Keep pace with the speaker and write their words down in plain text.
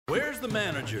the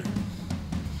manager.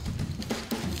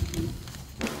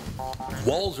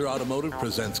 Walzer Automotive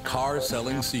presents Car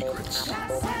Selling Secrets.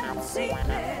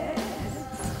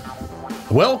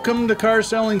 Welcome to Car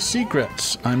Selling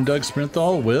Secrets. I'm Doug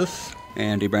Sprinthal with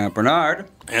Andy Brandt Bernard.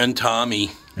 And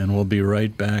Tommy. And we'll be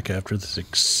right back after this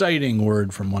exciting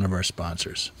word from one of our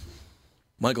sponsors.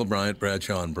 Michael Bryant,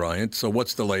 Bradshaw and Bryant. So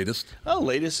what's the latest? Well, the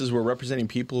latest is we're representing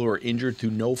people who are injured through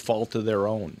no fault of their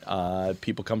own.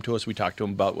 People come to us. We talk to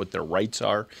them about what their rights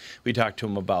are. We talk to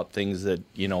them about things that,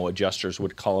 adjusters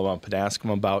would call them up and ask them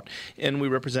about. And we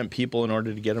represent people in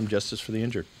order to get them justice for the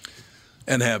injured.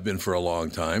 And have been for a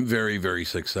long time. Very, very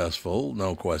successful,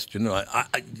 no question.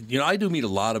 I do meet a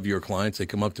lot of your clients. They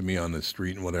come up to me on the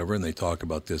street and whatever, and they talk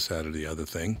about this, that, or the other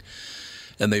thing.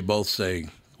 And they both say,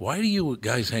 why do you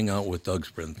guys hang out with Doug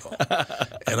Sprinthal?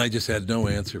 And I just had no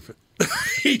answer for it.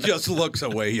 He just looks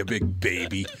away, you big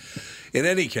baby. In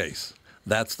any case,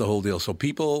 that's the whole deal. So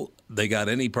people, they got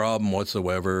any problem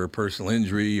whatsoever, personal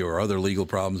injury or other legal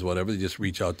problems, whatever, they just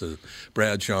reach out to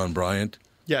Bradshaw and Bryant.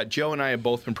 Yeah, Joe and I have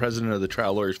both been president of the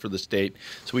trial lawyers for the state,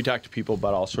 so we talk to people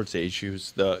about all sorts of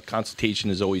issues. The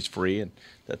consultation is always free, and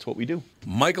that's what we do.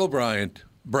 Michael Bryant,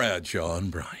 Bradshaw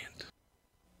and Bryant.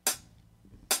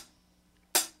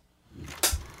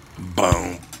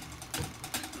 Boom.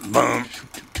 Boom.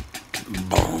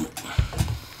 Boom.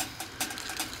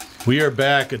 We are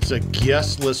back. It's a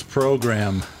guestless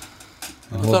program.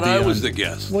 I thought I was the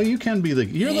guest. Well, you can be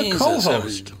you're the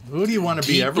co-host. Who do you want to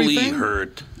be? Deeply Everything?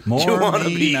 hurt. More you want to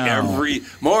me be now.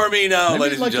 More me now, Maybe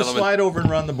ladies you'd like and gentlemen. to slide over and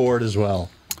run the board as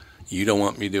well. You don't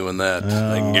want me doing that.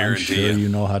 I can I'm guarantee sure you. you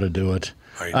know how to do it.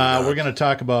 I do not. We're going to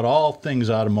talk about all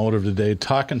things automotive today.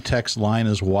 Talk and text line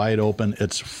is wide open.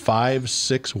 It's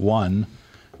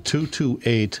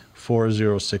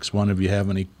 561-228-4061 if you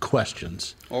have any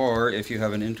questions. Or if you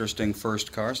have an interesting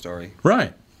first car story.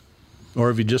 Right. Or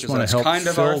if you just want to that's help kind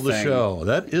of fill our the thing. show.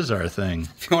 That is our thing.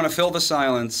 If you want to fill the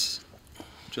silence,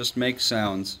 just make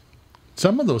sounds.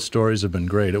 Some of those stories have been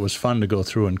great. It was fun to go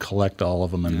through and collect all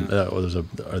of them, and that was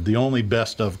the only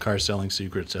best of Car Selling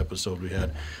Secrets episode we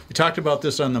had. We talked about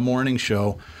this on the morning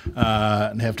show,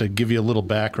 and have to give you a little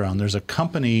background. There's a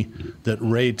company that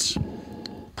rates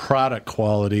product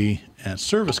quality and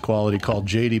service quality called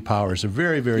J.D. Power. They're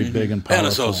very, very big and powerful.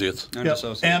 And Associates. And Yep,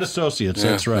 associates. And Associates,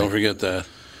 Yeah, that's right. Don't forget that.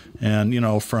 And,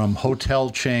 from hotel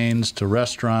chains to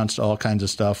restaurants, all kinds of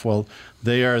stuff. Well,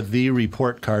 they are the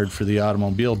report card for the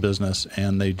automobile business,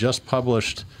 and they just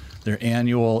published their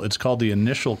annual, it's called the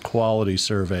Initial Quality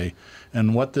Survey.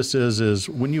 And what this is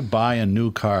when you buy a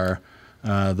new car,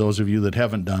 those of you that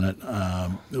haven't done it,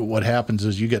 what happens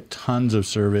is you get tons of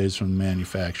surveys from the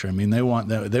manufacturer. I mean, they want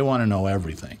to know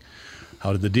everything.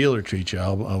 How did the dealer treat you?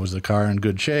 How was the car in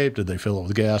good shape? Did they fill it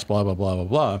with gas? Blah, blah, blah, blah,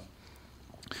 blah.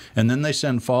 And then they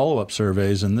send follow-up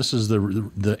surveys, and this is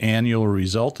the annual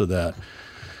result of that.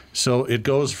 So it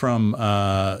goes from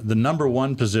the number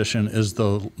one position is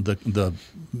the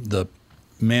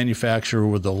manufacturer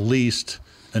with the least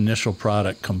initial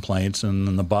product complaints, and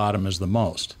then the bottom is the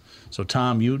most. So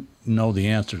Tom, you know the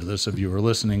answer to this if you were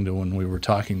listening to when we were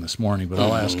talking this morning, but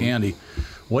I'll ask Andy.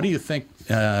 What do you think,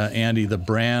 Andy, the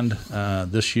brand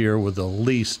this year with the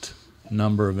least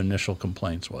number of initial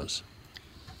complaints was?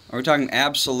 Are we talking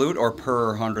absolute or per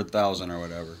 100,000 or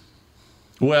whatever?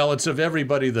 Well, it's of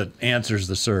everybody that answers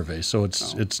the survey, so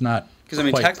it's not. Because, I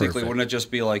mean, quite technically, perfect. wouldn't it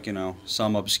just be like,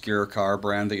 some obscure car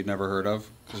brand that you'd never heard of?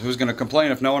 Because who's going to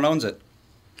complain if no one owns it?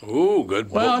 Ooh, good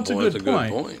point. Well, it's a good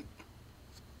That's point.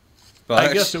 But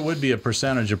I guess it would be a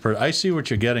percentage of I see what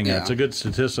you're getting at. Yeah. It's a good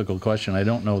statistical question. I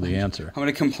don't know the answer. How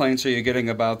many complaints are you getting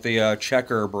about the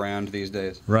Checker brand these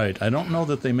days? Right. I don't know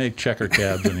that they make checker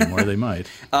cabs anymore. They might.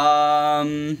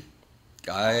 I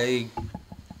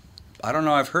don't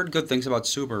know. I've heard good things about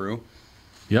Subaru.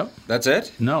 Yep. That's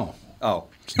it? No. Oh.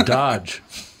 It's Dodge,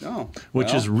 Oh. which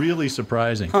well. is really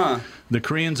surprising. Huh. The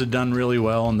Koreans had done really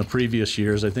well in the previous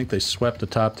years. I think they swept the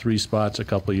top 3 spots a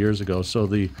couple of years ago. So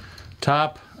the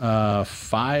top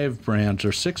 5 brands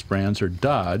or 6 brands are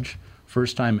Dodge,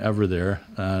 first time ever there.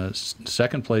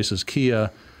 Second place is Kia,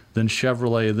 then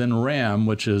Chevrolet, then Ram,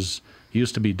 which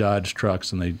used to be Dodge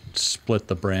trucks, and they split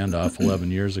the brand off 11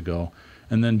 years ago.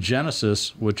 And then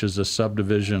Genesis, which is a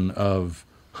subdivision of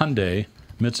Hyundai,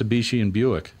 Mitsubishi, and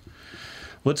Buick.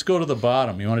 Let's go to the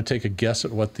bottom. You want to take a guess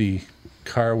at what the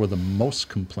car with the most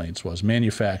complaints was?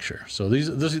 Manufacturer. So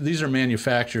these are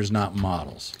manufacturers, not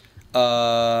models.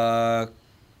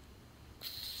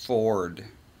 Ford.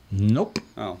 Nope.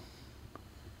 Oh.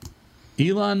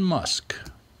 Elon Musk.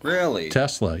 Really?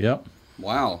 Tesla, yep.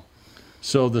 Wow.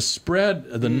 So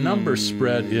the number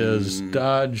spread is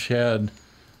Dodge had,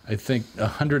 I think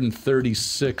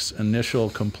 136 initial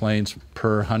complaints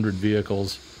per 100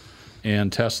 vehicles,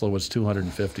 and Tesla was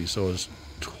 250, so it was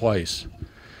twice.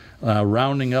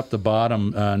 Rounding up the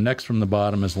bottom, next from the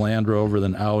bottom is Land Rover,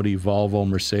 then Audi, Volvo,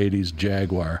 Mercedes,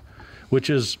 Jaguar, which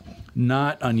is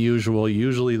not unusual.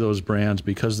 Usually those brands,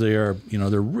 because they are,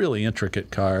 they're really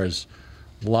intricate cars,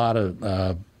 a lot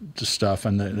of stuff,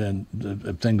 and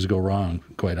things go wrong,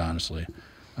 quite honestly.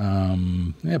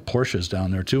 Porsche's down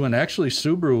there too, and actually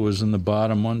Subaru was in the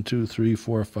bottom 1, 2, 3,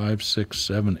 4, 5, 6,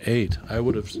 7, 8. I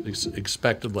would have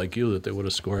expected, like you, that they would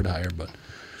have scored higher, but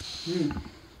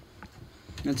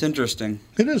It's interesting.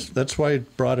 it is. That's why I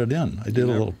brought it in. I did a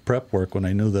little prep work when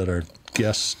I knew that our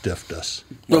guest stiffed us.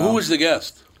 Well, who was the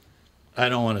guest? I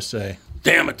don't want to say.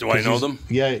 Damn it, do I know them?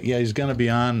 Yeah, he's going to be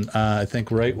on, I think,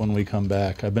 right when we come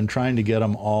back. I've been trying to get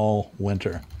him all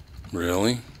winter.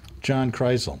 Really? John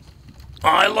Kreisel. Oh,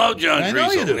 I love John I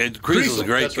know you do. Kreisel. Kreisel is a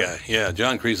great That's guy. right. Yeah,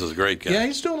 John Kreisel is a great guy. Yeah,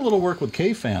 he's doing a little work with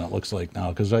K-Fan, it looks like now,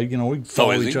 because we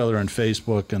follow is each he? other on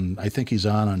Facebook, and I think he's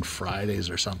on Fridays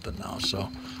or something now. So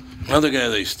Another guy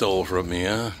they stole from me,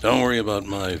 huh? Don't worry about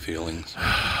my feelings.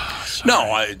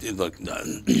 No, look,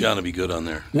 John will be good on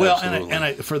there. well, Absolutely. and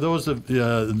I, for those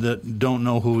that don't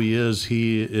know who he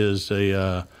is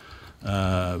a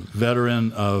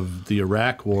veteran of the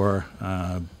Iraq War.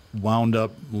 Wound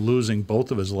up losing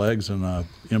both of his legs in a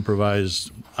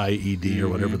improvised IED or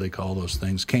whatever they call those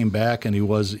things. Came back, and he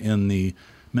was in the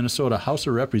Minnesota House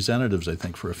of Representatives, I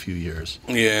think, for a few years.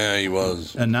 Yeah, he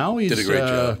was. And now he's Did a great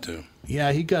job, too.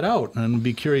 Yeah, he got out, and I'd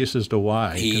be curious as to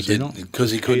why. He they did, don't-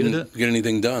 because he hated couldn't it. get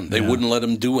anything done. They Yeah. wouldn't let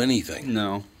him do anything.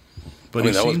 No. But I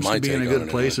mean, he that was seems my to be in a take good on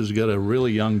it, place. anyway. He's got a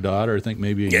really young daughter, I think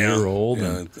maybe a year old.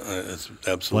 Yeah, And that's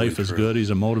absolutely life is true. good. He's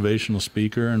a motivational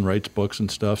speaker and writes books and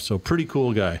stuff. So pretty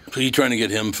cool guy. So you trying to get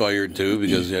him fired, too?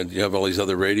 Because you have all these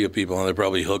other radio people, and they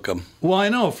probably hook him. Well, I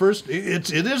know. First,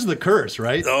 it is the curse,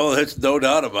 right? Oh, that's no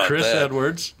doubt about Chris that.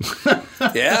 Edwards.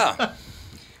 Yeah.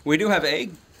 We do have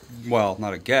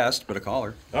not a guest, but a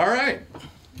caller. All right.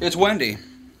 It's Wendy.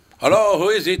 Hello, who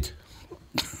is it?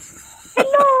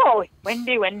 Hello,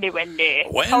 Wendy.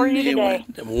 How are you today?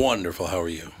 Wendy. Wonderful. How are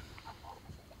you?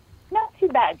 Not too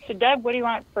bad. So, Doug, what do you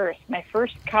want first? My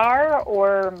first car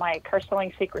or my car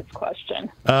selling secrets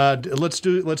question?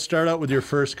 Let's start out with your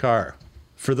first car.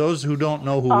 For those who don't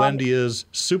know who Wendy is,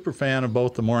 super fan of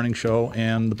both the morning show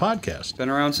and the podcast. Been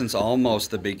around since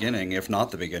almost the beginning, if not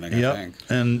the beginning, I Yep, think.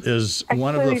 and is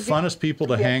one of the funnest people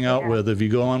to hang out with. If you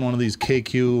go on one of these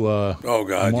KQ Oh,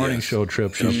 God, morning yes. show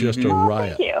trips, she's just a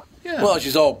riot. Thank you. Yeah. Well,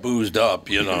 she's all boozed up,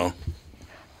 you know.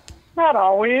 Not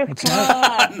always.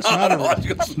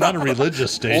 It's not a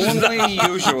religious station. Only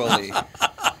usually.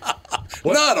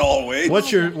 Not always.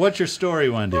 What's your story,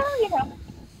 Wendy? You know,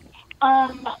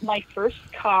 my first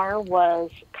car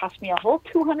cost me a whole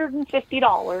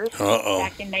 $250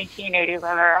 back in 1980,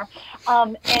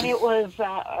 and it was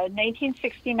a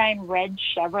 1969 red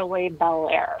Chevrolet Bel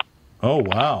Air. Oh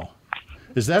wow,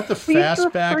 is that the We used to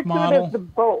fastback refer to it model? as the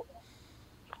boat.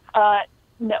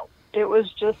 No, it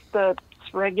was just the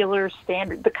regular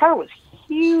standard. The car was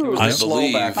huge. I Slow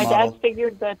believe. back My model. dad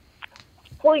figured that.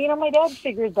 Well, my dad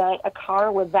figured that a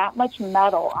car with that much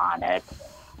metal on it,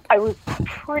 I was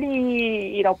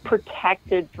pretty,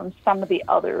 protected from some of the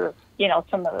other,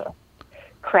 some of the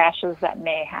crashes that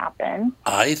may happen.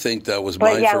 I think that was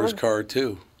But my yeah, it first was- car,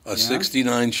 too. A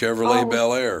 69 Chevrolet Oh.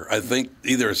 Bel Air. I think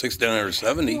either a 69 or a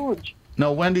 70. Huge.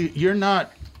 No, Wendy, you're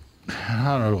not.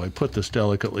 How do I put this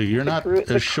delicately? You're not the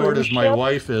as short cruise as my ship?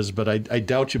 wife is, but I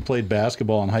doubt you played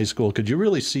basketball in high school. Could you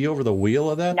really see over the wheel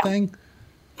of that No. thing?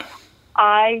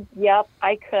 I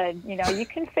could. You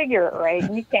can figure it,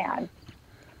 right? You can.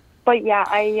 But yeah,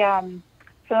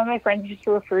 some of my friends used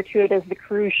to refer to it as the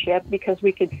cruise ship because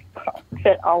we could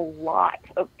fit a lot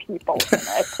of people in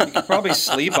it. Probably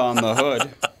sleep on the hood.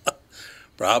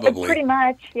 Probably. Pretty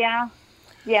much, yeah.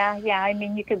 Yeah. I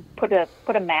mean, you could put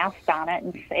a mast on it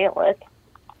and sail it.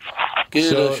 Get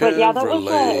So- a But yeah, that was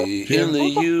Chevrolet in the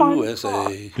that was a fun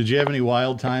USA. Did you have any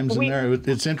wild times in there?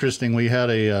 It's interesting. We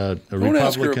had a Don't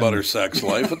ask her Republican. about her sex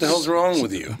life. What the hell's wrong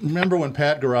with you? Remember when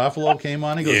Pat Garofalo came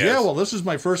on? He goes, Yes. "Yeah, well, this is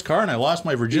my first car, and I lost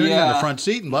my virginity in the Yeah. front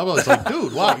seat." And blah blah. It's like,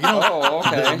 dude, wow, Oh,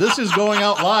 okay. this is going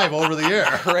out live over the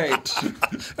air. Great.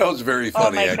 That was very Oh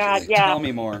funny, my actually. God! Yeah. Tell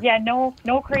me more. Yeah, no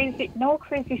crazy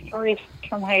stories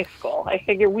from high school. I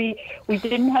figure we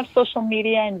didn't have social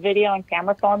media and video and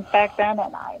camera phones back then,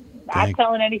 and I'm not Thank-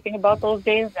 telling anything about those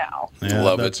days now. Yeah,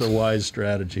 Love that's it. a wise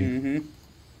strategy. It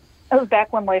was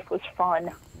back when life was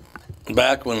fun.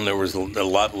 Back when there was a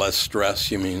lot less stress,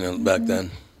 you mean, back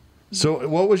then? So,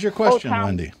 what was your question, Tom.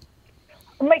 Wendy?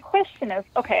 my question is,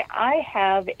 okay, I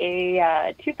have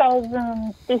a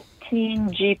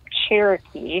 2015 Jeep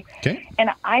Cherokee, Okay. and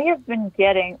I have been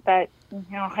getting that.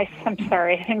 I'm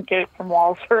sorry, I didn't get it from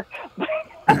Walser.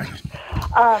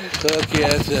 Okay,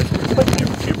 that's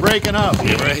it. You're breaking up.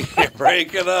 You're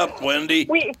breaking up, Wendy.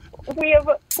 We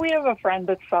have a friend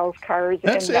that sells cars.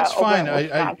 That's in, it's over fine. in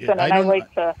Wisconsin, I and I don't.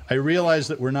 like to. I realize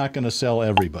that we're not going to sell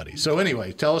everybody. So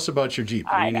anyway, tell us about your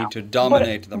Jeep. I You know. need to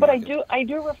dominate the but market.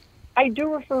 I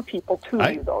do refer people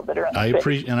to you though that are in the I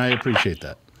city. appreciate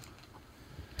that.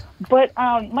 But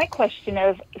my question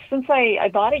is, since I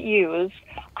bought it used,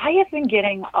 I have been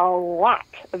getting a lot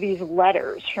of these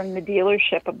letters from the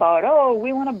dealership about, oh,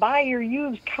 we want to buy your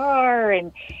used car,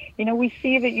 and we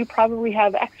see that you probably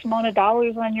have X amount of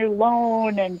dollars on your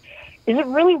loan, and is it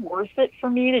really worth it for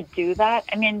me to do that?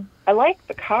 I mean, I like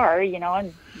the car,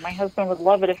 and my husband would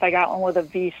love it if I got one with a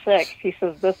V6. He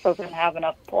says this doesn't have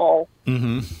enough pull.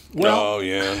 Well,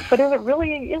 yeah. But is it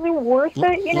worth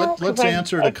it? Let's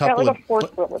answer it a couple like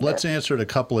of let's answer it a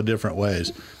couple of different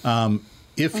ways.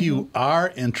 If you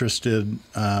are interested,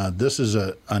 this is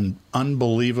an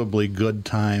unbelievably good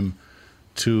time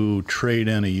to trade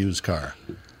in a used car.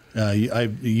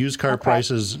 Used car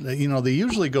prices, they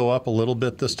usually go up a little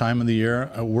bit this time of the year.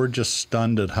 We're just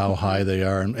stunned at how high they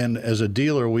are. And as a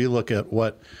dealer, we look at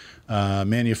what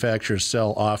manufacturers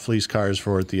sell off-lease cars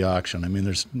for at the auction. I mean,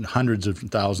 there's hundreds of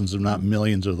thousands, if not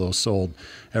millions, of those sold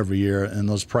every year. And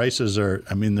those prices are,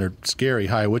 they're scary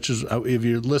high, which is, if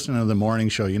you're listening to the morning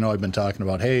show, I've been talking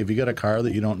about, hey, if you got a car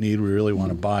that you don't need, we really want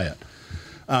to buy it.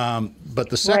 But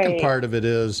the second part of it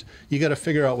is you got to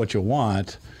figure out what you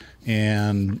want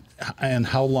and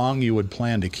how long you would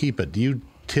plan to keep it. Do you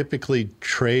typically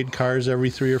trade cars every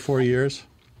 3 or 4 years?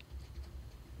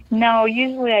 No,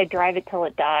 usually I drive it till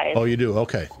it dies. Oh, you do?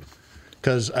 Okay.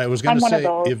 Because I was going to I'm one say,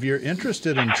 of those. if you're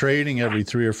interested in trading every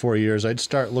 3 or 4 years, I'd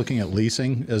start looking at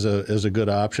leasing as a good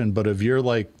option. But if you're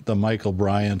like the Michael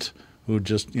Bryant, who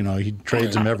just, he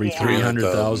trades them every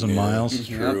 300,000 miles. It's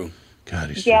true.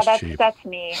 God, he's Yeah, just cheap. that's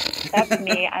me. That's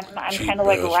me. I'm Cheap kind of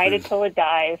like bastard. ride it till it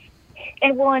dies.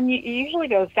 And it usually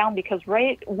goes down because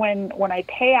right when I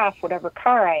pay off whatever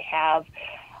car I have,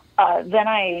 then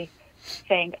I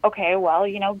think, okay, well,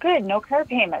 good, no car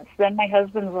payments. Then my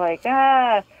husband's like,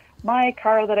 my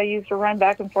car that I used to run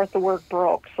back and forth to work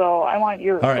broke, so I want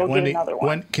yours. All right, Go Wendy, get another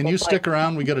one. can you stick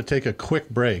around? We got to take a quick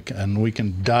break, and we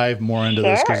can dive more into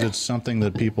this because Sure. it's something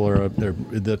that people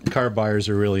that car buyers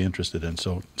are really interested in.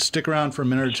 So stick around for a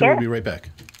minute or two. Sure. We'll be right back.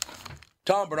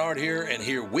 Tom Bernard here, and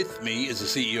here with me is the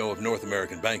CEO of North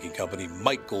American Banking Company,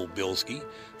 Michael Bilski.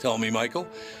 Tell me, Michael,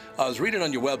 I was reading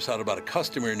on your website about a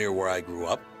customer near where I grew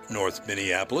up, North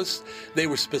Minneapolis. They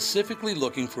were specifically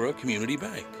looking for a community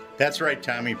bank. That's right,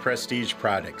 Tommy, Prestige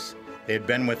Products. They had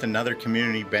been with another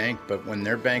community bank, but when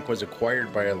their bank was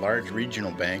acquired by a large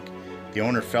regional bank, the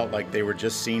owner felt like they were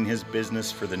just seeing his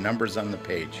business for the numbers on the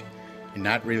page and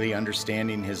not really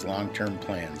understanding his long-term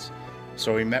plans.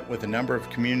 So he met with a number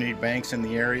of community banks in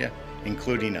the area,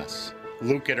 including us.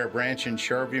 Luke at our branch in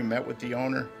Shoreview met with the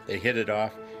owner, they hit it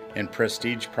off, and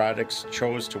Prestige Products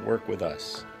chose to work with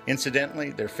us.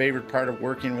 Incidentally, their favorite part of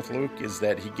working with Luke is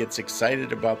that he gets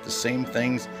excited about the same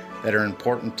things that are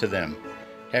important to them.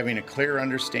 Having a clear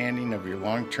understanding of your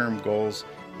long-term goals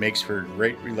makes for a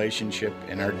great relationship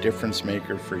and our difference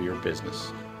maker for your business.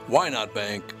 Why not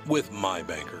bank with my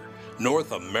banker?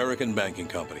 North American Banking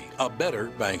Company, a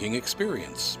better banking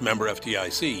experience. Member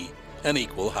FDIC, an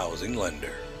equal housing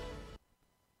lender.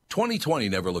 2020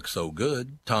 never looked so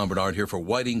good. Tom Bernard here for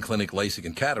Whiting Clinic LASIK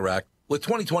and Cataract. With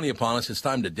 2020 upon us, it's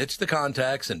time to ditch the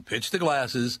contacts and pitch the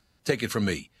glasses. Take it from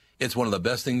me. It's one of the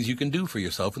best things you can do for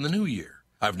yourself in the new year.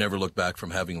 I've never looked back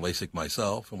from having LASIK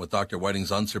myself, and with Dr.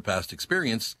 Whiting's unsurpassed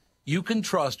experience, you can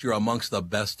trust you're amongst the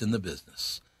best in the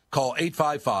business. Call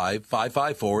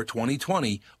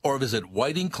 855-554-2020 or visit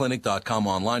whitingclinic.com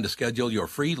online to schedule your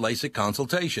free LASIK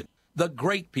consultation. The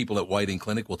great people at Whiting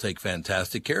Clinic will take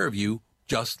fantastic care of you,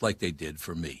 just like they did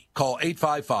for me. Call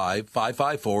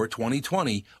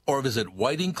 855-554-2020 or visit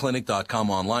whitingclinic.com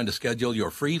online to schedule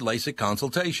your free LASIK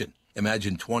consultation.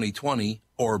 Imagine 2020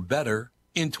 or better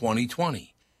in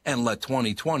 2020. And let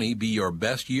 2020 be your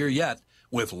best year yet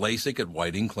with LASIK at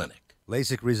Whiting Clinic.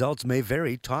 LASIK results may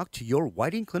vary. Talk to your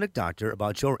Whiting Clinic doctor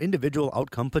about your individual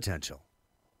outcome potential.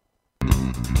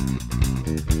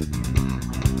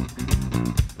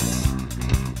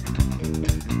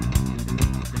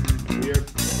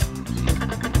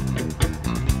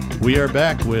 We are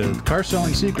back with Car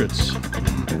Selling Secrets.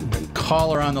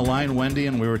 Caller on the line, Wendy,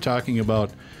 and we were talking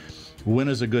about when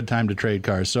is a good time to trade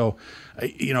cars? So,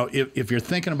 if you're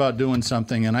thinking about doing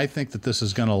something, and I think that this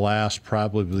is going to last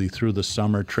probably through the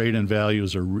summer, trade-in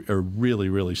values are really,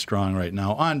 really strong right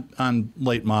now on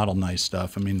late model nice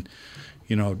stuff. I mean,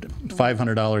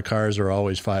 $500 cars are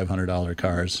always $500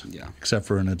 cars, except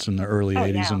for when it's in the early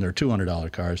 80s and they're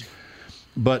 $200 cars.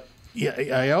 But yeah,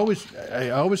 I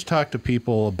always talk to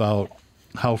people about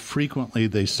how frequently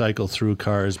they cycle through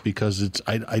cars, because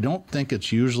I don't think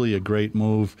it's usually a great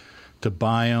move to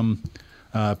buy them,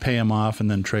 pay them off, and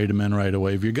then trade them in right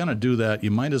away. If you're going to do that,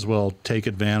 you might as well take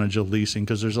advantage of leasing,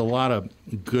 because there's a lot of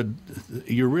good –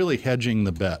 you're really hedging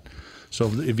the bet.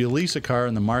 So if you lease a car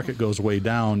and the market goes way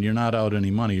down, you're not out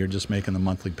any money. You're just making the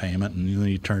monthly payment, and then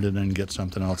you turn it in and get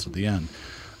something else at the end.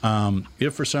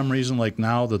 If for some reason, like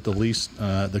now, that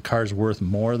the car's worth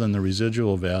more than the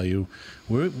residual value,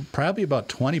 we're probably about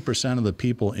 20% of the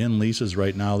people in leases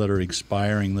right now that are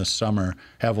expiring this summer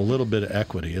have a little bit of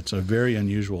equity. It's a very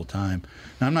unusual time.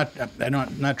 Now,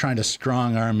 I'm not trying to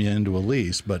strong arm you into a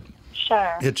lease, but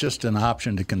Sure. It's just an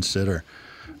option to consider.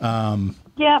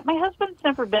 Yeah, my husband's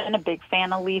never been a big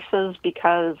fan of leases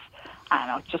because, I don't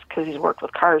know, just because he's worked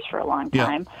with cars for a long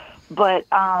time. Yeah. But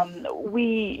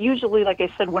we usually, like I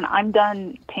said, when I'm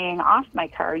done paying off my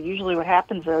car, usually what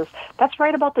happens is that's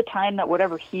right about the time that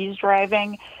whatever he's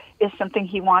driving is something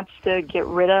he wants to get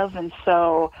rid of. And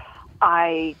so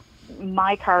my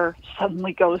car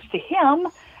suddenly goes to him,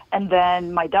 and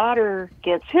then my daughter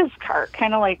gets his car,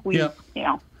 kind of like we,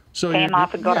 So pay him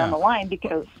off and go down the line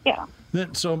because,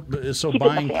 So Keep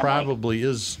buying it in the family. probably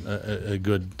is a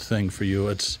good thing for you.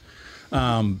 It's,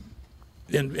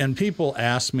 and people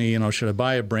ask me, should I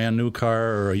buy a brand new car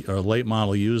or a late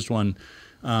model used one?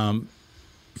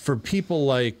 For people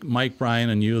like Mike, Brian,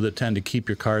 and you that tend to keep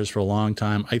your cars for a long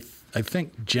time, I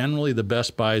think generally the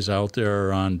best buys out there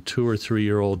are on 2 or 3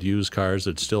 year old used cars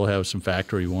that still have some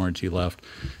factory warranty left.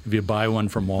 If you buy one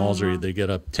from Walser, they get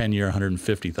a 10-year,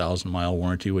 150,000 mile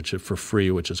warranty, which is for free,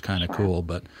 which is kind of cool.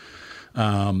 But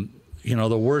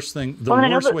the worst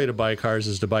way to buy cars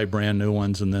is to buy brand new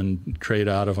ones and then trade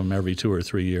out of them every 2 or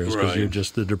 3 years,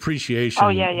 because the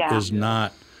depreciation is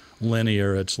not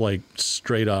linear. It's like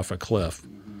straight off a cliff.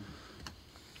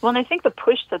 Well, and I think the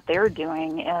push that they're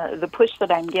doing, the push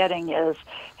that I'm getting is,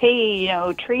 hey,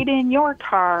 trade in your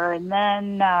car, and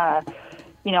then,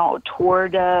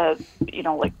 toward a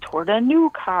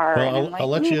new car. Well, and I'll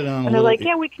let you in on and they're like,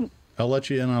 yeah, we can. I'll let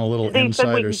you in on a little They said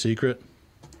insider secret.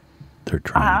 They're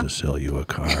trying to sell you a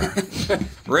car.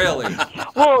 Really?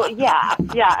 Well, yeah,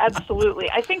 absolutely.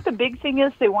 I think the big thing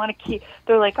is they want to keep.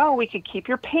 They're like, oh, we could keep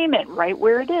your payment right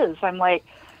where it is. I'm like,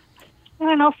 I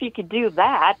don't know if you could do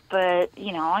that, but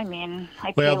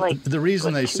I pay like. The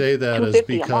reason they say that is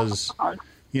because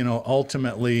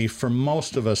ultimately, for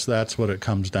most of us, that's what it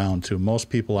comes down to. Most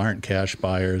people aren't cash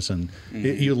buyers, and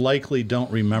you likely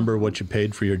don't remember what you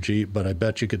paid for your Jeep, but I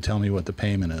bet you could tell me what the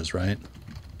payment is, right?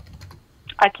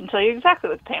 I can tell you exactly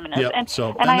what the payment is, Yep. and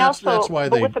that's why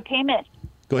but with the payment,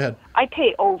 go ahead. I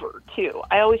pay over too.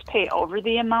 I always pay over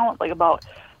the amount, like about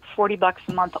 $40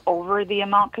 a month over the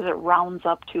amount, because it rounds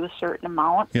up to a certain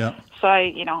amount. Yeah. So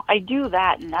I do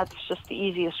that, and that's just the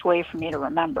easiest way for me to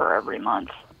remember every month.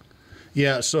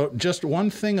 Yeah, so just one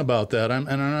thing about that, and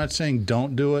I'm not saying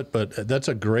don't do it, but that's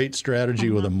a great strategy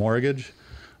with a mortgage.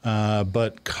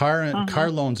 But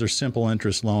car loans are simple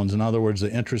interest loans. In other words,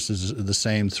 the interest is the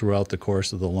same throughout the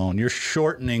course of the loan. You're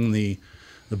shortening the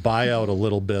buyout a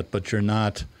little bit, but you're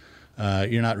not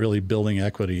really building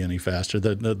equity any faster.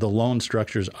 The loan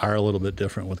structures are a little bit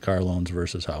different with car loans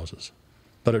versus houses.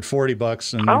 But at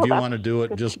 $40, and if you want to do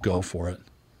it, just go for it.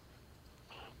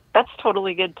 That's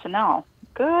totally good to know.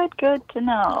 Good to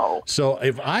know. So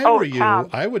if I were you,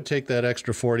 I would take that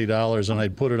extra $40 and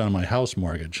I'd put it on my house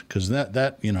mortgage, because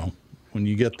that when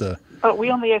you get the. But we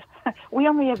only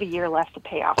have a year left to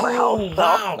pay off our house. So.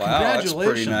 Wow! That's Congratulations.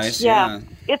 pretty nice. Yeah.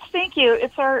 Thank you.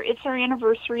 It's our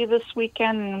anniversary this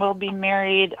weekend, and we'll be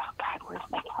married. Oh God, where's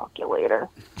my calculator?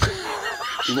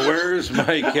 Where's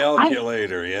my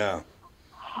calculator? Yeah.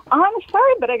 I'm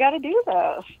sorry, but I got to do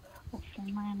this.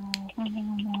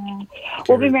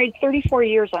 We'll be married 34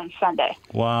 years on Sunday.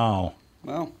 Wow.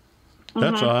 Well,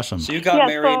 that's awesome. so you got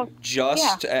married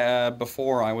just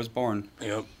before I was born.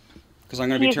 Yep. Because I'm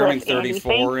going to be turning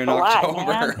 34 in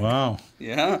October. Wow.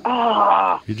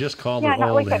 Yeah. You just called her Not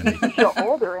old, like Andy. I feel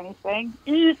old or anything.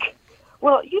 Eek.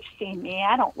 Well, you've seen me.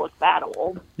 I don't look that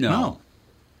old. No,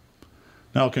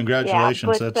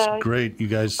 congratulations. Yeah, but, that's great. You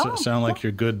guys sound like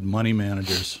you're good money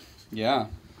managers. Yeah.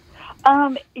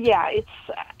 It's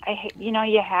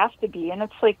you have to be, and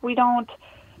it's like we don't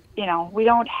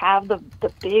have the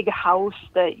big house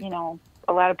that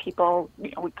a lot of people,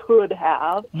 we could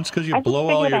have. It's because I you just blow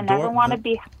all figured your I never dough. want to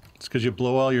be. It's because you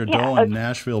blow all your Yeah, dough in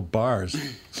Nashville bars.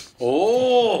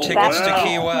 Oh, Tickets to That's-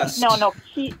 Key West. No,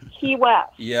 Key West.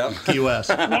 Yep. Key West.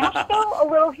 Nashville, a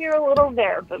little here, a little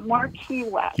there, but more Key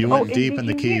West. You went and deep did in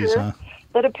the you Keys, hear huh?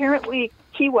 That apparently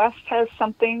Key West has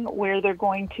something where they're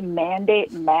going to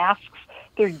mandate masks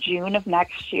through June of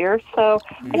next year. So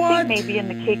I think maybe in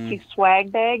the KQ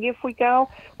swag bag, if we go,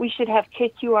 we should have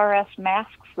KQRS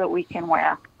masks that we can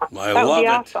wear. I That love would be it.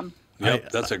 awesome.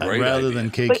 Yep, that's a great Rather idea. than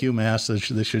KQ Mass,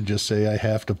 they should just say, I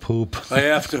have to poop. I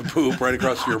have to poop right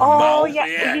across your Oh mouth.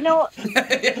 yeah,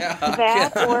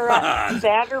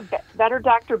 that or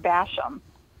Dr. Basham.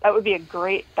 That would be a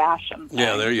great Basham.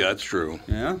 Yeah, there you go. That's true.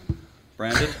 Yeah.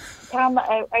 Brandon? Tom,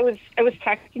 I was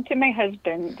talking to my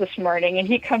husband this morning, and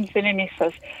he comes in and he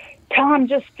says, "Tom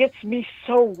just gets me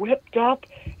so whipped up."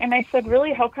 And I said,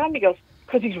 "Really? How come?" He goes,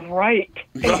 "Because he's right."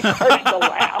 And he started to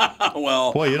laugh.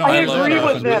 Well, Boy, you don't I have love agree your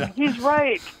with husband. him. He's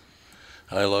right.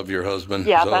 I love your husband.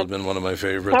 Yeah, He's always been one of my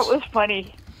favorites. That was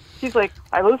funny. He's like,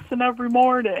 "I listen every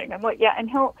morning." I'm like, "Yeah," and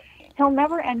he'll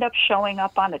never end up showing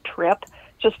up on a trip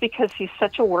just because he's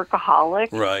such a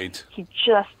workaholic. right. He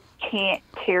just can't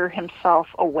tear himself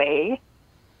away.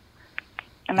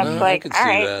 And I'm I like, could all see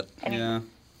right. that. And Yeah.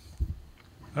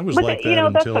 I was But, like you that know,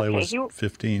 that's until I okay. was You-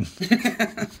 15.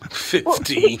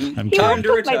 15. I'm he Time works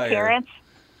to with my retire. parents.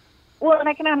 Well, and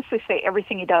I can honestly say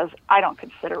everything he does, I don't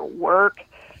consider work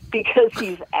because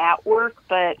he's at work.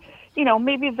 But,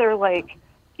 maybe they're like,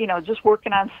 just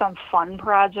working on some fun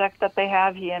project that they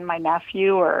have, he and my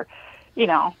nephew, or, he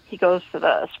goes to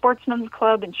the sportsman's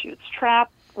club and shoots trap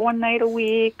one night a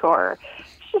week, or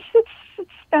it's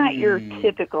not your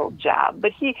typical job.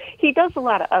 But he does a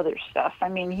lot of other stuff. I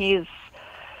mean,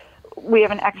 we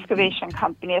have an excavation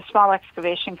company, a small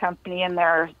excavation company, and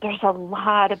there's a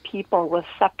lot of people with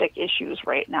septic issues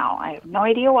right now. I have no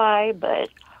idea why, but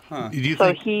Do you So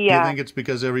think, he, do you think it's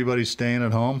because everybody's staying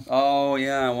at home? Oh,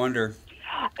 yeah, I wonder.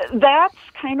 that's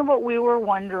kind of what we were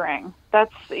wondering.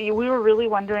 We were really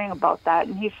wondering about that,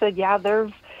 and he said, yeah,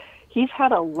 he's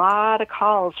had a lot of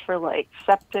calls for like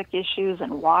septic issues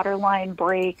and water line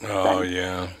breaks. Oh, and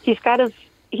yeah. He's got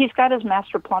his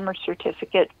master plumber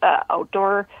certificate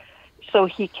outdoor, so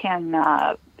he can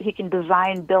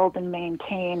design, build, and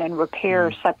maintain and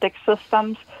repair septic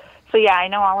systems. So yeah, I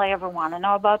know all I ever want to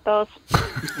know about those.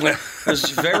 There's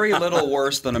very little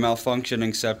worse than a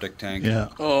malfunctioning septic tank. Yeah.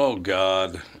 Oh,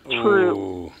 God. True.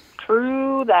 Ooh.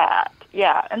 True that.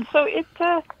 Yeah, and so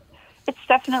it's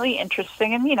definitely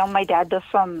interesting. And my dad does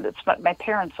my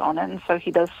parents own it, and so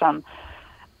he does some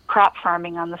crop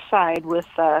farming on the side with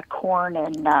corn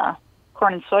and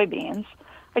soybeans.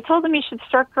 I told him he should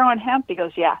start growing hemp. He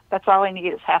goes, "Yeah, that's all I need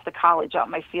is half the college out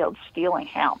my field stealing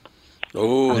hemp."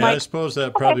 Oh, Yeah, I suppose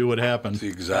that probably would happen.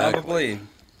 exactly. Probably.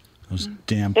 Those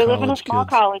damn They live in a college small kids.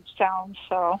 college town,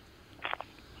 so.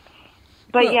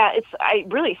 But yeah, I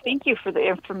really thank you for the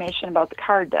information about the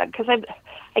card, Doug, because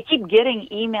I keep getting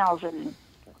emails and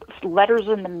letters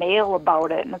in the mail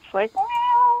about it, and it's like,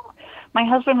 well, my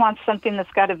husband wants something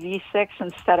that's got a V6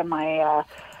 instead of my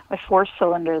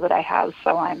 4-cylinder that I have,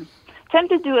 so I'm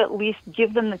tempted to at least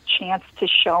give them the chance to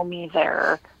show me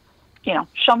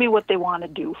show me what they want to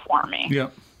do for me. Yeah.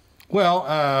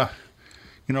 Well,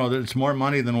 it's more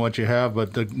money than what you have,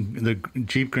 but the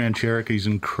Jeep Grand Cherokee is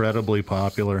incredibly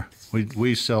popular.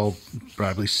 We sell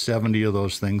probably 70 of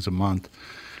those things a month.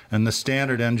 And the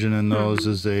standard engine in those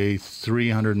is a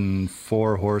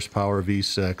 304 horsepower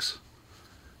V6.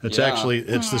 It's Yeah.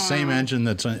 it's the same engine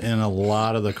that's in a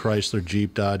lot of the Chrysler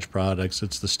Jeep Dodge products.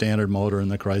 It's the standard motor in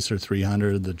the Chrysler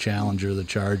 300, the Challenger, the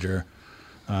Charger.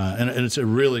 And it's a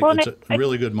really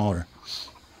good motor.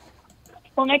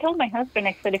 Well, and I told my husband,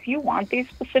 I said, if you want these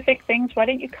specific things, why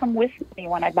don't you come with me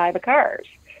when I buy the cars?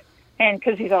 And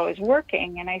because he's always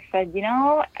working. And I said,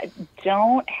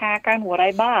 don't hack on what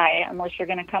I buy unless you're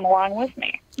going to come along with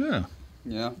me. Yeah,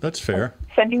 Yeah. that's fair.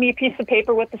 Sending me a piece of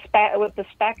paper with the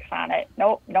specs on it.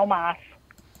 Nope, no moss.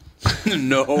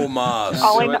 No moss.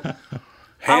 All I know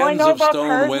Hands of about Stone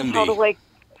cars Wendy. is how to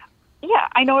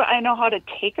I know how to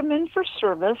take them in for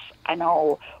service. I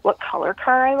know what color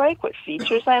car I like, what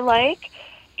features I like,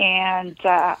 and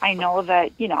I know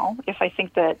that if I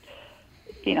think that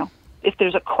if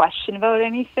there's a question about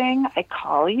anything, I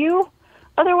call you.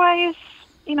 Otherwise,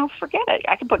 forget it.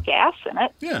 I can put gas in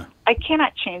it. Yeah. I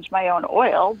cannot change my own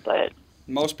oil, but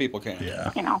Most people can.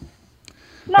 Yeah. no. All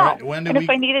right, when do And if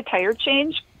we- I need a tire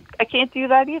change, I can't do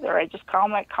that either. I just call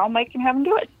Mike and have him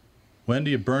do it. When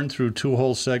do you burn through 2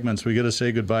 whole segments? We got to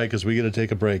say goodbye because we got to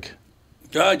take a break.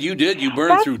 God, you did. You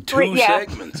burned That's through 2 great, yeah.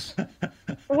 segments.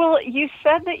 Well, you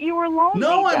said that you were lonely.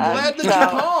 No, I'm Doug, glad that you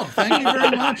called. Thank you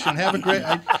very much, and have a great.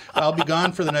 I'll be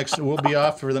gone for the next. We'll be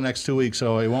off for the next 2 weeks,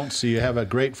 so I won't see you. Have a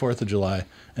great 4th of July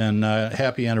and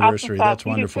happy anniversary. Awesome. That's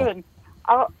wonderful. You too.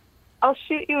 I'll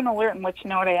shoot you an alert and let you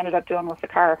know what I ended up doing with the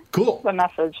car. Cool. The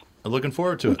message. Looking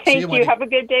forward to it. Thank See you. Wendy. Have a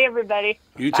good day, everybody.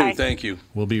 You Bye. too. Thank you.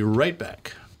 We'll be right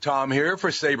back. Tom here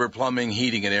for Sabre Plumbing,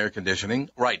 Heating, and Air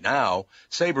Conditioning. Right now,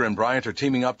 Sabre and Bryant are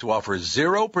teaming up to offer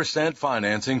 0%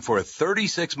 financing for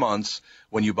 36 months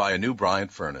when you buy a new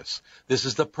Bryant furnace. This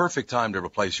is the perfect time to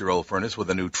replace your old furnace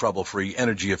with a new trouble-free,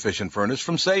 energy-efficient furnace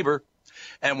from Sabre.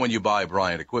 And when you buy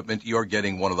Bryant equipment, you're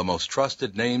getting one of the most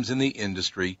trusted names in the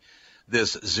industry.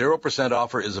 This 0%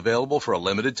 offer is available for a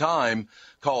limited time.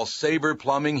 Call Sabre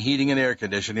Plumbing, Heating, and Air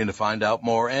Conditioning to find out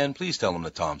more, and please tell them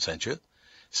that Tom sent you.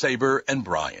 Sabre and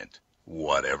Bryant,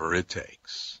 whatever it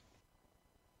takes.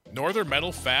 Northern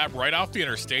Metal Fab, right off the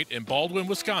interstate in Baldwin,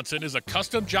 Wisconsin, is a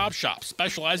custom job shop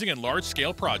specializing in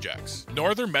large-scale projects.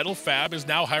 Northern Metal Fab is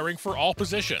now hiring for all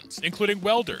positions, including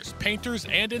welders, painters,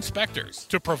 and inspectors,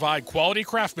 to provide quality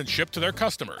craftsmanship to their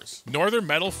customers. Northern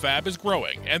Metal Fab is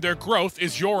growing, and their growth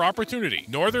is your opportunity.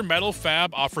 Northern Metal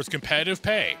Fab offers competitive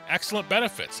pay, excellent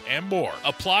benefits, and more.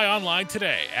 Apply online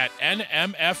today at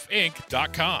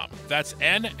nmfinc.com. That's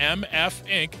nmfinc.com.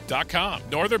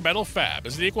 Northern Metal Fab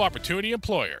is an equal opportunity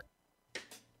employer.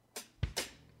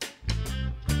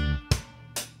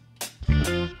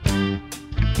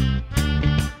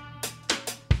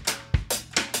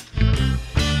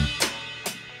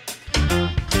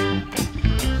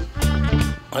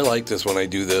 I like this when I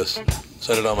do this.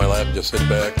 Set it on my lap, just sit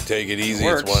back, take it easy.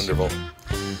 It's wonderful.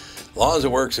 As long as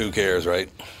it works, who cares, right?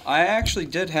 I actually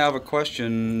did have a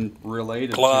question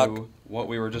related to what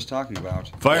we were just talking about.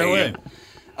 Fire away.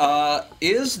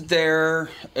 Is there,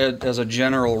 as a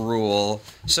general rule,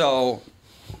 so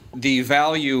the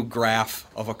value graph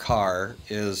of a car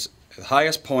is the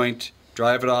highest point,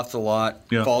 drive it off the lot,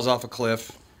 falls off a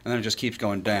cliff, and then it just keeps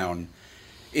going down.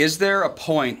 Is there a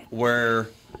point where,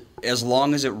 as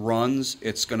long as it runs,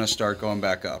 it's going to start going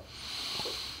back up?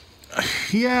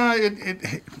 Yeah,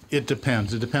 it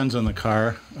depends. It depends on the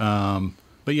car.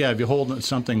 But yeah, if you hold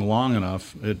something long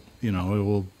enough, it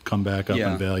will come back up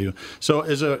in value. So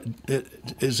as an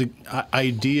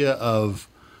idea of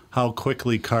how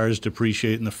quickly cars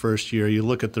depreciate in the first year, you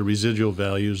look at the residual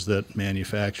values that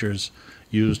manufacturers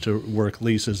use to work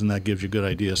leases, and that gives you a good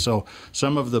idea. So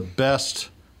some of the best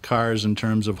cars in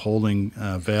terms of holding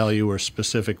value are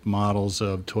specific models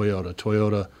of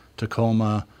Toyota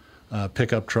Tacoma,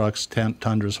 pickup trucks,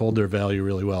 Tundras hold their value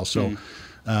really well. So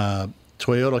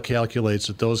Toyota calculates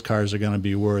that those cars are going to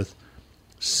be worth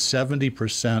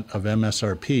 70% of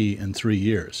MSRP in 3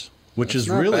 years, which is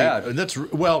really bad.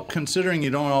 Well, considering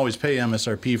you don't always pay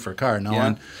MSRP for a car.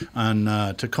 Now on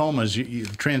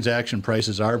Tacomas, transaction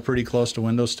prices are pretty close to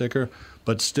window sticker,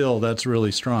 but still that's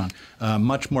really strong.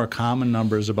 Much more common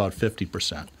number is about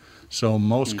 50%. So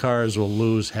most cars will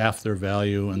lose half their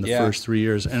value in the first 3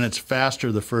 years, and it's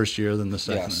faster the first year than the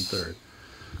second and third.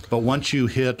 But once you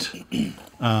hit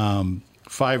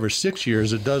 5 or 6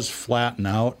 years, it does flatten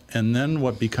out, and then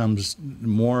what becomes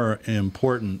more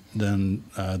important than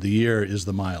the year is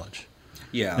the mileage.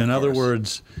 Yeah. In other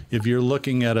words, if you're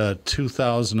looking at a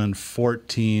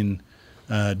 2014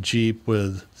 Jeep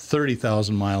with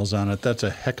 30,000 miles on it, that's a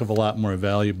heck of a lot more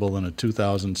valuable than a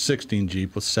 2016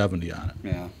 Jeep with 70 on it.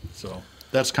 Yeah. So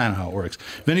that's kind of how it works.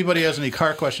 If anybody has any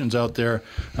car questions out there,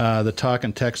 the talk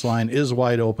and text line is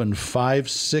wide open,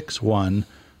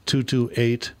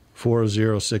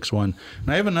 561-228-4061. And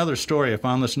I have another story. I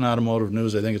found this in Automotive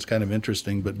News. I think it's kind of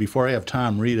interesting. But before I have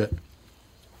Tom read it,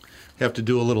 I have to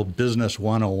do a little business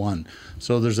 101.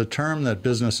 So there's a term that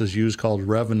businesses use called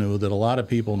revenue that a lot of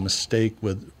people mistake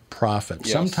with profit.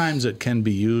 Yes. Sometimes it can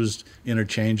be used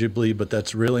interchangeably, but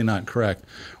that's really not correct.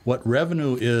 What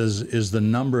revenue is the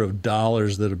number of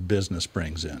dollars that a business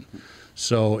brings in.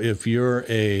 So if you're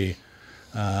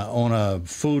own a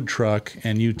food truck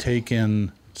and you take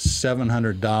in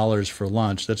 $700 for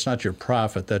lunch, that's not your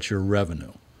profit, that's your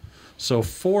revenue. So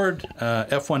Ford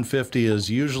F-150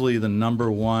 is usually the number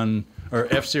one, or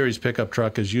F-Series pickup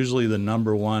truck is usually the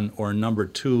number one or number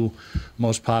two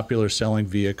most popular selling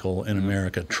vehicle in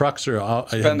America. Trucks are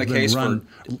been the case run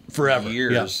for forever.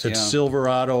 Years. Yeah. It's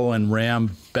Silverado and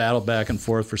Ram battle back and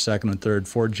forth for second and third.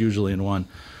 Ford's usually in one.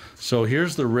 So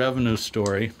here's the revenue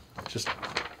story. Just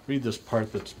read this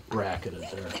part that's bracketed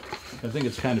there. I think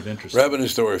it's kind of interesting. Revenue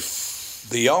story.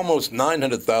 The almost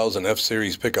 900,000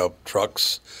 F-Series pickup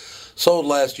trucks sold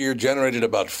last year generated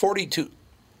about $42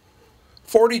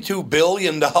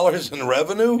 billion in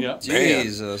revenue? Yeah.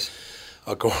 Jesus.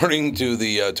 According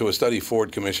to to a study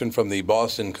Ford commissioned from the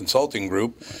Boston Consulting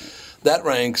Group, that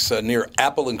ranks near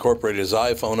Apple Incorporated's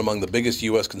iPhone among the biggest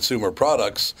U.S. consumer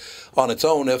products. On its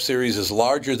own, F-Series is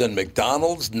larger than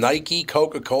McDonald's, Nike,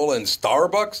 Coca-Cola, and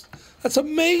Starbucks. That's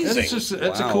amazing.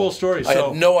 That's a cool story. I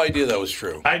had no idea that was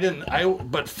true.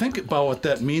 But think about what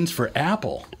that means for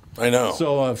Apple. I know.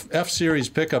 So a F-Series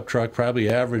pickup truck probably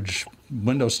average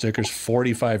window stickers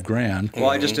 $45,000. Well,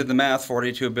 I just did the math.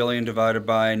 42 billion divided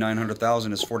by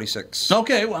 900,000 is 46.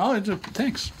 Okay, well,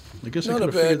 thanks. I guess I Not could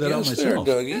a have figured bad that out guess there, myself.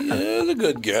 Dougie. Yeah, that's a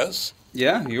good guess.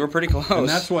 Yeah, you were pretty close. And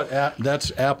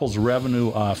that's Apple's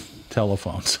revenue off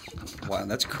telephones. Wow,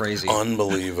 that's crazy.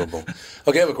 Unbelievable.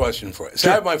 Okay, I have a question for you.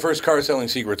 So I have my first car selling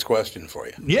secrets question for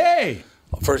you. Yay!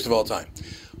 First of all time.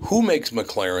 Who makes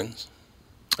McLarens?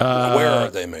 Where are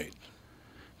they made?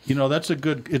 You know,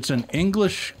 it's an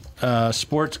English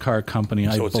sports car company,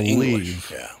 So I it's believe.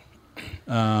 English.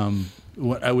 Yeah.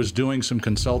 I was doing some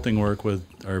consulting work with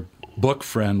our book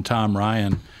friend, Tom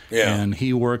Ryan, and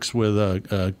he works with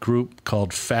a group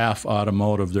called FAF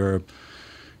Automotive. They're a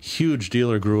huge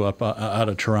dealer group out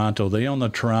of Toronto. They own the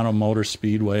Toronto Motor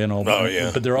Speedway and all that. Oh,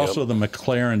 yeah. But they're also the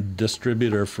McLaren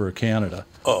distributor for Canada.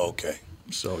 Oh, okay.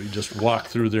 So you just walk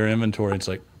through their inventory. It's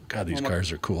like, God, these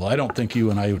cars are cool. I don't think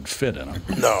you and I would fit in them.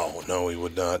 No, we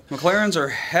would not. McLarens are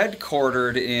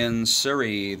headquartered in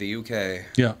Surrey, the UK.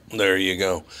 Yeah. There you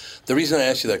go. The reason I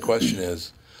asked you that question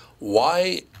is,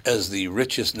 why, as the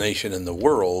richest nation in the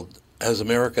world, has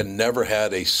America never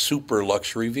had a super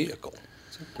luxury vehicle?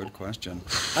 That's a good question.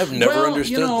 I've never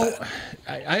understood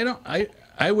that.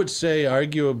 I would say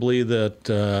arguably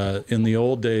that in the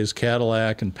old days,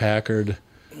 Cadillac and Packard.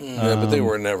 Yeah, but they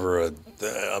were never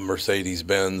a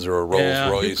Mercedes-Benz or a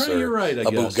Rolls-Royce or you're right, I a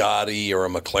guess. Bugatti or a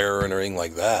McLaren or anything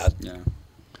like that. Yeah.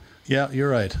 Yeah, you're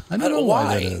right. I I don't know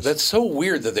why that is. That's so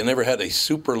weird that they never had a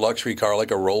super luxury car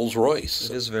like a Rolls-Royce.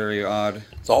 It is very odd.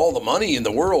 It's all the money in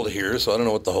the world here, so I don't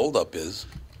know what the holdup is.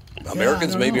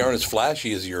 Americans maybe aren't as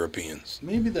flashy as Europeans.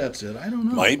 Maybe that's it. I don't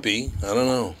know. Might be. I don't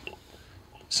know.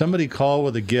 Somebody call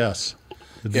with a guess.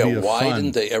 It'd be Why fun.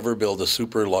 didn't they ever build a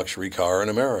super luxury car in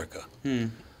America? I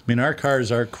mean, our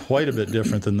cars are quite a bit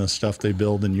different than the stuff they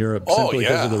build in Europe Oh, simply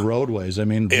because of yeah. the roadways. I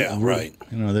mean, Yeah, right.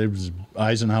 You know,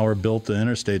 Eisenhower built the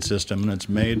interstate system, and it's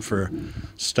made for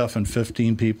stuffing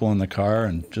 15 people in the car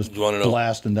and just You wanna know?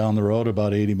 blasting down the road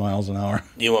about 80 miles an hour.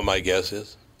 You know what my guess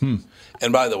is?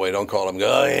 And by the way, don't call them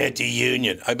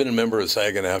anti-union. I've been a member of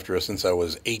SAG-AFTRA since I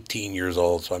was 18 years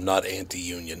old, so I'm not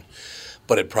anti-union.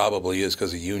 But it probably is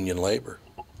because of union labor.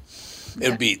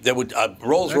 It'd be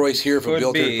Rolls-Royce here, if it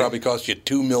built here, it'd probably cost you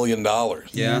 $2 million.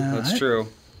 Yeah, that's true.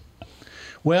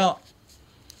 Well,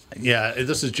 yeah,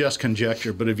 this is just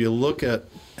conjecture, but if you look at,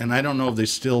 and I don't know if they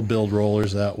still build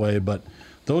rollers that way, but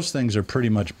those things are pretty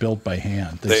much built by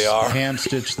hand. They are.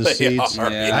 Hand-stitch the They seats.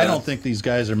 are, yeah. I don't think these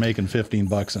guys are making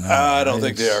 $15 an hour. I don't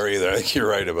think they are either. I think you're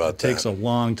right about that. It takes a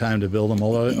long time to build them.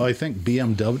 Although I think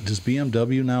does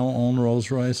BMW now own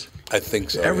Rolls-Royce? I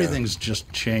think so. Everything's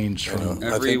just changed from.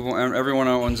 Everyone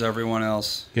owns everyone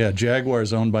else. Yeah, Jaguar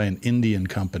is owned by an Indian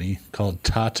company called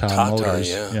Tata Motors.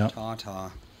 yeah.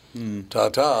 Ta-ta.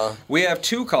 Ta-ta. We have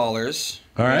two callers.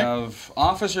 All right. We have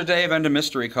Officer Dave and a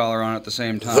mystery caller on at the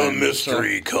same time. The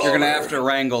mystery caller. You're going to have to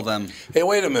wrangle them. Hey,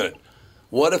 wait a minute.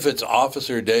 What if it's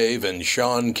Officer Dave and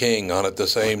Sean King on at the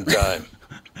same time?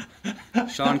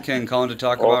 Sean King calling to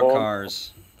talk about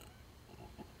cars.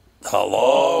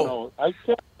 Hello? No, I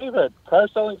can't believe it. Car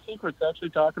Selling Secrets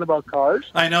actually talking about cars.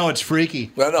 I know, it's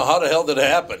freaky. I know. How the hell did it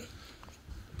happen?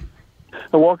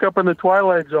 I woke up in the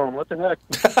Twilight Zone. What the heck?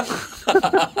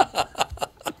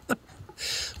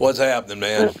 What's happening,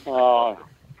 man?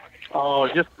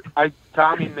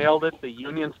 Tommy nailed it. The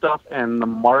union stuff and the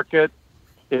market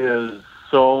is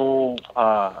so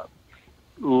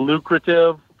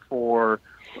lucrative or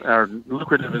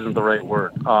lucrative isn't the right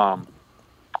word.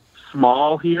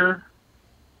 Small here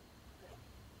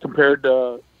compared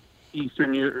to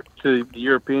to the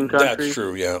European countries. That's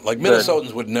true, yeah. Like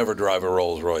Minnesotans would never drive a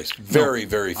Rolls Royce. Very,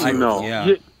 very few. I know.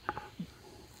 Yeah.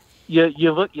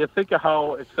 You think of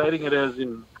how exciting it is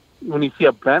when you see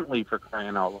a Bentley, for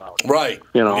crying out loud. Right.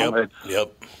 You know,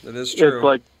 Yep. That is true. It's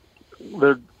like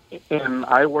and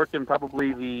I work in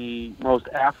probably the most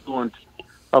affluent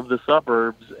of the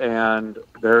suburbs, and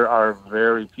there are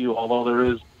very few. Although there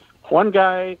is one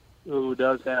guy who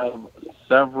does have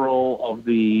several of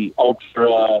the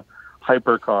ultra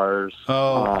hypercars.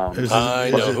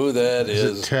 I know who that is.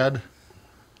 Is it Ted?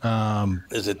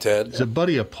 Is it Ted? It's a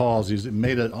buddy of Paul's. He's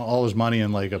made all his money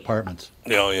in like apartments.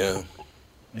 Oh, yeah.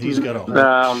 He's got a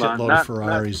shitload of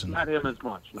Ferraris. Not him as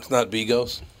much. No. It's not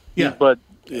Bigos? Yeah. But,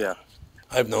 yeah.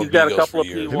 I've known He's got a Beagles couple for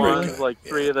of years. P1s, like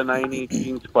 3 of the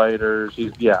 918 Spiders.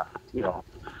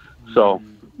 So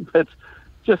it's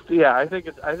just, I think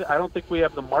I don't think we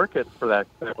have the market for that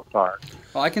type of car.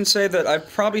 Well, I can say that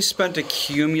I've probably spent a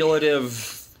cumulative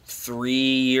 3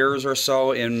 years or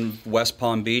so in West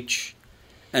Palm Beach.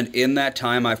 And in that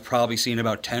time, I've probably seen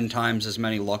about 10 times as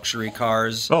many luxury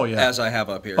cars as I have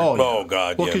up here. Oh,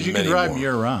 God, Well, because you can drive them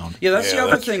year-round. Yeah, that's the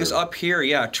other thing is up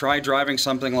here, try driving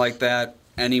something like that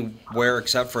anywhere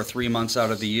except for 3 months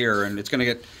out of the year, and it's going to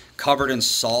get covered in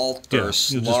salt or you'll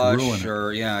just ruin slush it.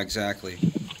 or, exactly.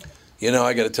 You know,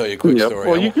 I got to tell you a quick story.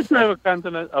 Well, you could drive a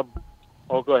Continental.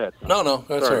 Oh, go ahead. No,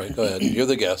 that's all right. Go ahead. You're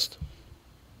the guest.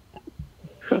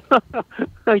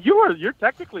 You're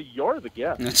technically the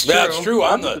guest. That's true.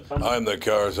 I'm the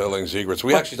car selling secrets.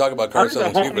 We actually talk about car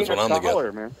selling secrets when I'm the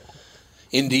guest. Man.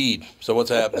 Indeed. So what's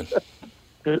happening?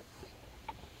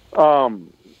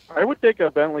 I would take a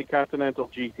Bentley Continental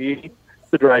GT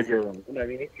to drive your own. I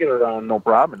mean, you can get around no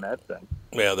problem in that thing.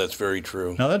 Yeah, that's very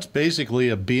true. Now, that's basically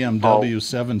a BMW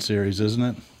 7 Series, isn't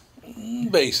it?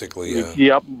 Basically, yeah.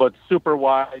 Yep, but super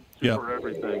wide, super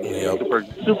everything. Yep.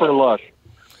 Super lush.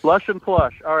 Lush and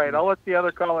plush. All right, I'll let the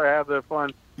other caller have their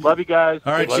fun. Love you guys.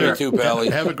 All right, Love you too, Pally.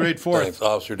 Have a great 4th. Thanks,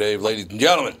 Officer Dave. Ladies and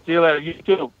gentlemen. See you later. You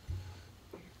too.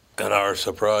 And our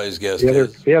surprise guest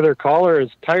The other caller is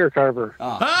Tire Carver.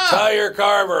 Tire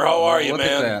Carver. How are you,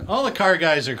 man? All the car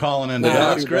guys are calling in. Yeah,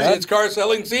 That's great. It's car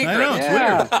selling secrets. I know, it's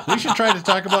weird. We should try to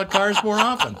talk about cars more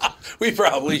often. We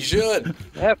probably should.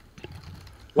 Yep.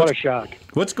 What a shock.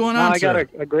 What's going on, I got a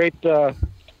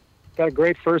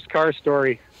great first car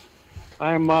story.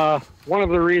 I'm one of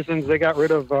the reasons they got rid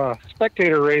of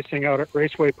spectator racing out at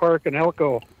Raceway Park in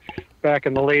Elko back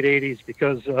in the late 80s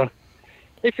because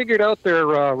they figured out their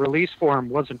release form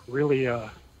wasn't really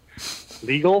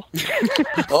legal.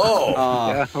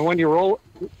 Yeah. And when you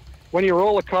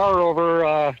roll a car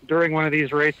over during one of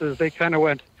these races, they kind of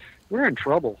went, "We're in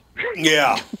trouble."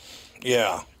 Yeah.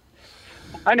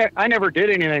 I never did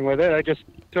anything with it. I just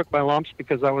took my lumps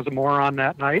because I was a moron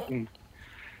that night and,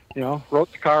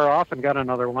 wrote the car off and got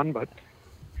another one. But,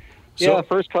 the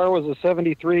first car was a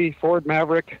 73 Ford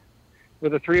Maverick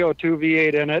with a 302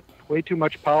 V8 in it, way too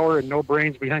much power and no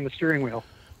brains behind the steering wheel.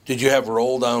 Did you have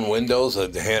roll-down windows,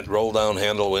 roll-down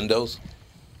handle windows?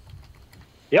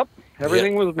 Yep.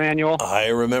 Everything was manual. I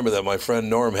remember that. My friend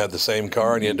Norm had the same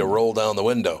car, and he had to roll down the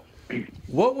window.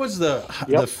 What was the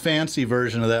fancy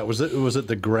version of that? Was it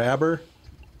the Grabber?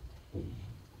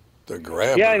 The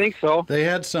Grabber? Yeah, I think so. They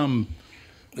had some.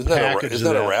 Isn't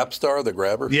that a rap star, the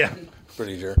Grabber? Yeah.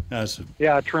 Pretty sure.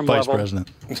 Trim Vice level. President.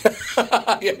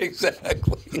 Yeah,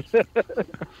 exactly.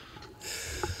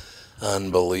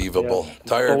 Unbelievable. Yeah.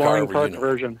 Tire Loring Carver. Park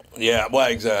version. Yeah, well,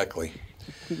 exactly.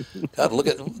 God, look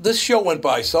at this show went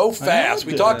by so fast.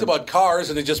 We talked about cars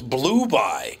and it just blew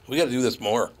by. We got to do this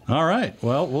more. All right.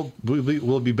 Well,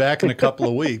 we'll be back in a couple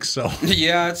of weeks. So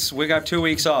we got 2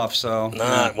 weeks off. So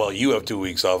well, you have 2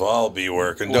 weeks off. I'll be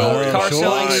working. Don't worry. Car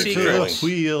selling secrets.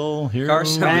 Car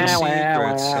selling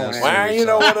secrets. Well, you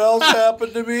know what else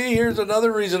happened to me? Here's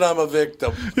another reason I'm a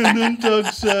victim. And then Doug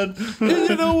said,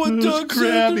 "You know what Doug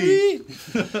said to me?"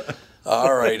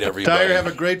 All right, everybody. Tire, have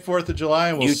a great 4th of July,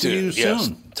 and we'll see you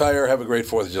soon. Tire, have a great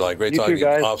 4th of July. Great You talking too,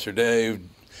 guys. Officer Dave,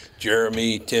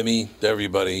 Jeremy, Timmy,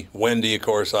 everybody. Wendy, of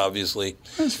course, obviously.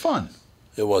 It was fun.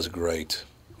 It was great.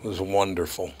 It was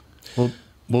wonderful.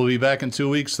 We'll be back in 2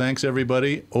 weeks. Thanks,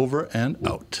 everybody. Over and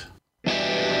out.